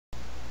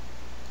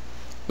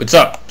What's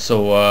up?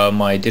 So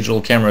my digital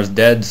camera is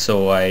dead,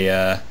 so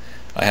I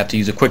have to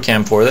use a quick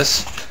cam for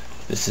this.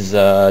 This is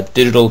a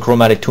digital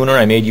chromatic tuner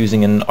I made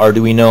using an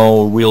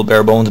Arduino real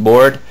bare bones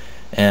board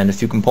and a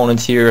few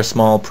components here, a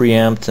small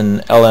preamp, an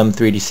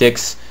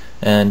LM386,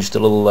 and just a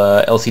little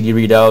LCD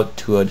readout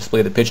to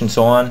display the pitch and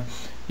so on.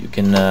 You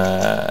can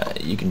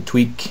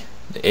tweak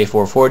the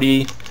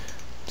A440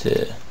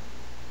 to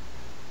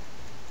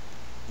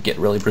get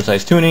really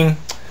precise tuning.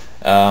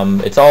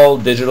 It's all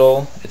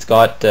digital. It's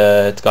got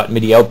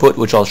MIDI output,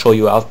 which I'll show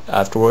you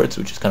afterwards,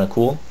 which is kind of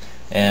cool.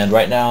 And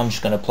right now I'm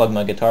just going to plug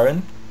my guitar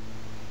in.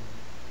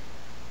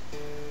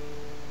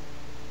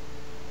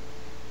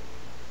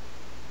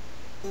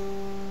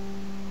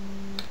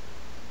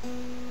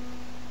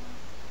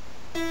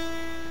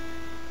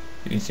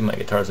 You can see my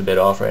guitar's a bit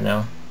off right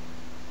now.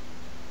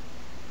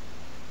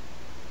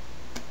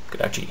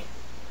 Could actually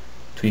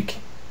tweak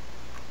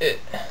it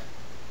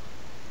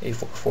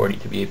A440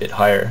 to be a bit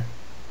higher.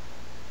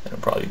 It'll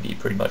probably be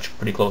pretty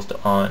close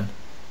to on.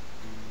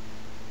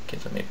 Okay,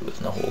 so maybe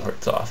listen the whole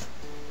hertz off.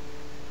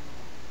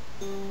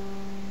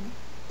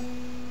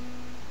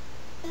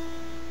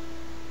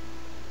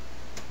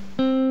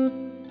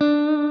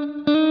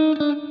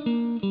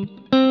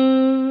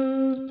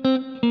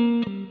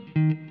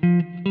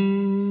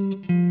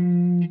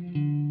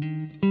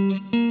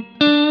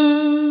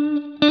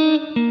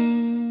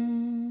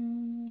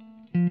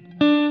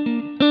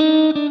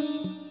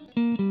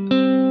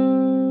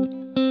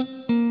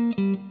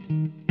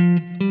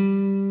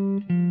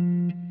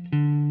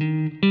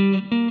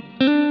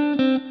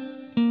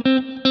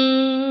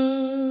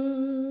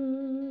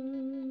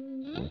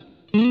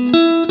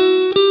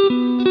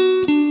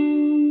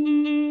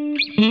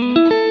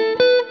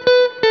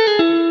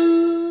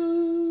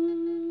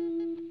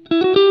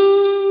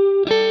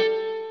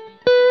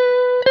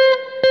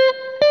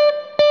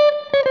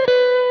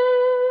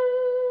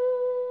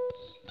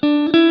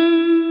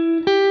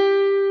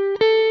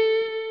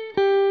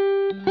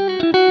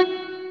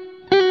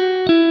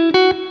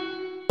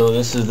 So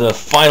this is the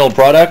final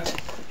product.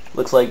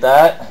 Looks like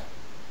that.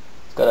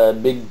 It's got a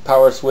big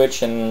power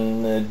switch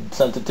and a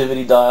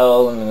sensitivity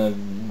dial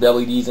and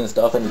LEDs and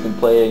stuff, and you can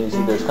play, and you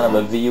see there's kind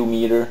of a VU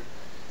meter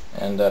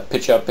and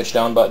pitch up, pitch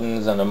down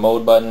buttons and a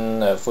mode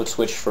button, a foot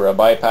switch for a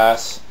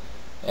bypass,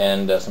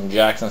 and some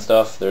jacks and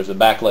stuff. There's a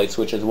backlight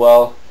switch as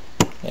well,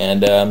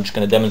 and I'm just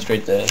going to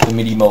demonstrate the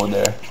MIDI mode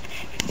there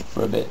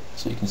for a bit,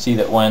 so you can see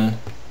that when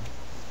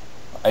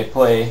I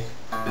play,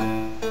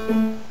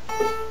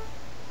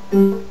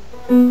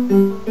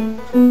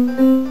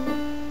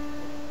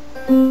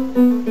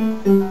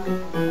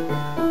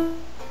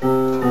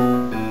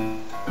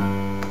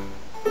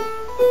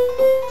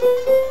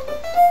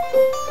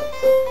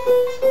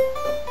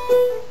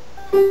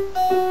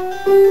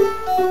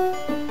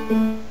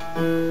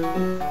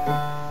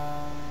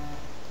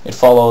 it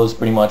follows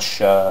pretty much,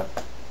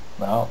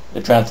 well,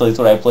 it translates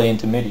what I play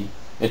into MIDI.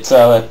 It's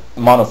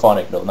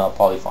monophonic though, not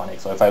polyphonic,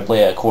 so if I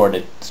play a chord,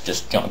 it's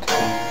just junk.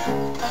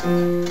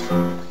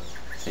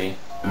 See?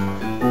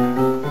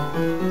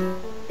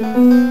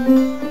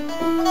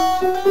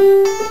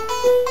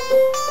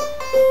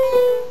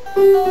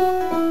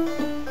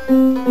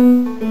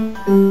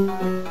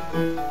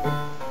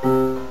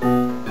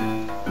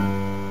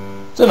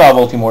 It's a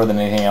novelty more than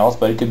anything else,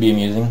 but it could be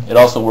amusing. It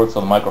also works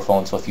on the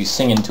microphone, so if you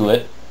sing into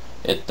it,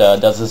 it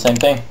does the same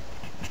thing.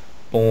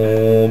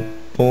 Boom,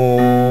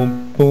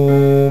 boom,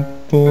 boom,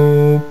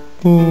 boom,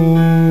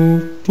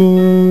 boom,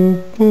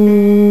 boom,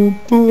 boom,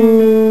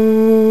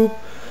 boom.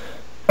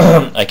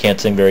 I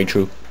can't sing very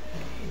true.